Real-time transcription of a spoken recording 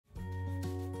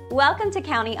Welcome to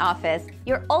County Office,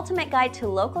 your ultimate guide to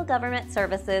local government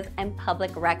services and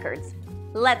public records.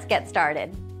 Let's get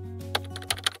started.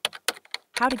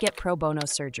 How to get pro bono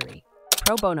surgery.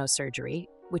 Pro bono surgery,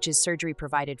 which is surgery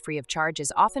provided free of charge,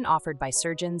 is often offered by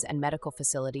surgeons and medical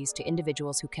facilities to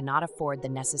individuals who cannot afford the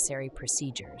necessary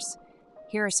procedures.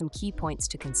 Here are some key points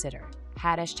to consider.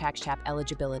 ##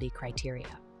 eligibility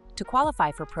criteria. To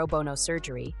qualify for pro bono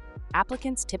surgery,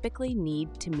 applicants typically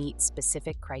need to meet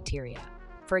specific criteria.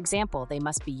 For example, they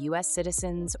must be U.S.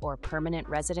 citizens or permanent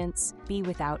residents, be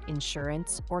without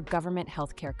insurance or government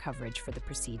healthcare coverage for the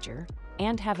procedure,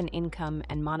 and have an income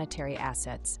and monetary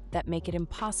assets that make it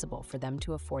impossible for them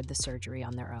to afford the surgery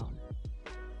on their own.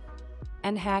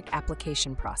 NHAG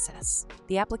application process.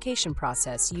 The application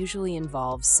process usually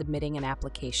involves submitting an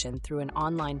application through an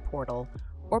online portal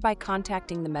or by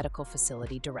contacting the medical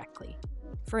facility directly.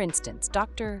 For instance,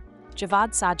 Dr. Javad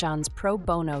Sajjan's Pro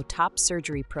Bono Top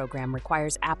Surgery Program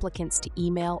requires applicants to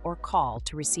email or call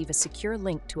to receive a secure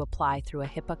link to apply through a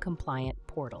HIPAA-compliant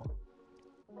portal.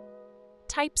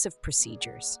 Types of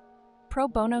procedures. Pro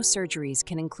bono surgeries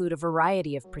can include a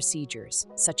variety of procedures,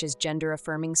 such as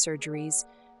gender-affirming surgeries,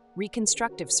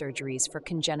 reconstructive surgeries for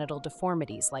congenital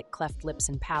deformities like cleft lips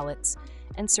and palates,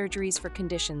 and surgeries for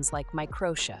conditions like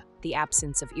Microtia, the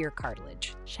absence of ear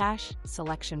cartilage. ##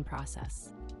 selection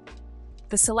process.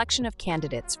 The selection of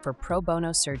candidates for pro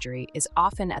bono surgery is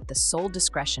often at the sole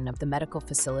discretion of the medical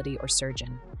facility or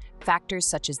surgeon. Factors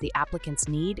such as the applicant's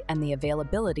need and the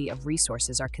availability of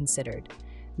resources are considered.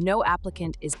 No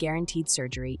applicant is guaranteed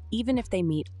surgery, even if they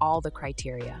meet all the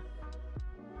criteria.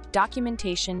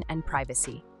 Documentation and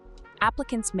privacy.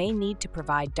 Applicants may need to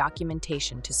provide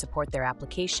documentation to support their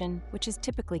application, which is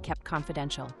typically kept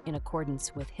confidential in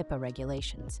accordance with HIPAA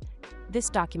regulations.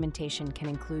 This documentation can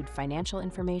include financial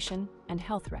information and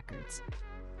health records.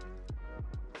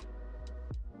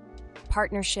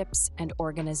 Partnerships and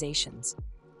organizations.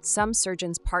 Some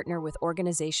surgeons partner with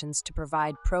organizations to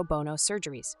provide pro bono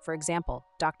surgeries. For example,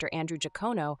 Dr. Andrew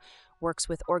Giacono works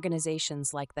with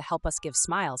organizations like the Help Us Give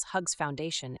Smiles, Hugs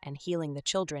Foundation, and Healing the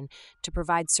Children to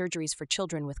provide surgeries for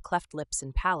children with cleft lips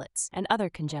and palates and other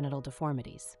congenital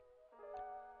deformities.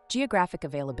 Geographic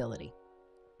availability.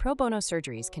 Pro bono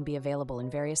surgeries can be available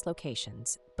in various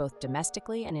locations, both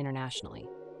domestically and internationally.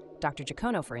 Dr.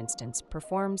 Giacono, for instance,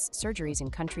 performs surgeries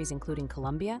in countries including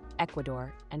Colombia,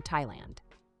 Ecuador, and Thailand.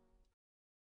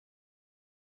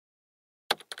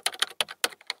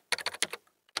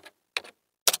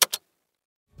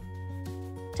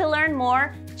 To learn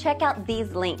more, check out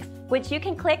these links, which you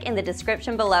can click in the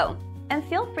description below. And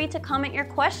feel free to comment your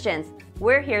questions.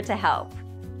 We're here to help.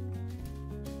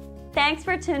 Thanks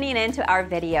for tuning in to our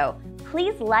video.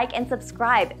 Please like and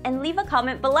subscribe and leave a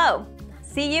comment below.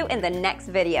 See you in the next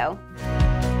video.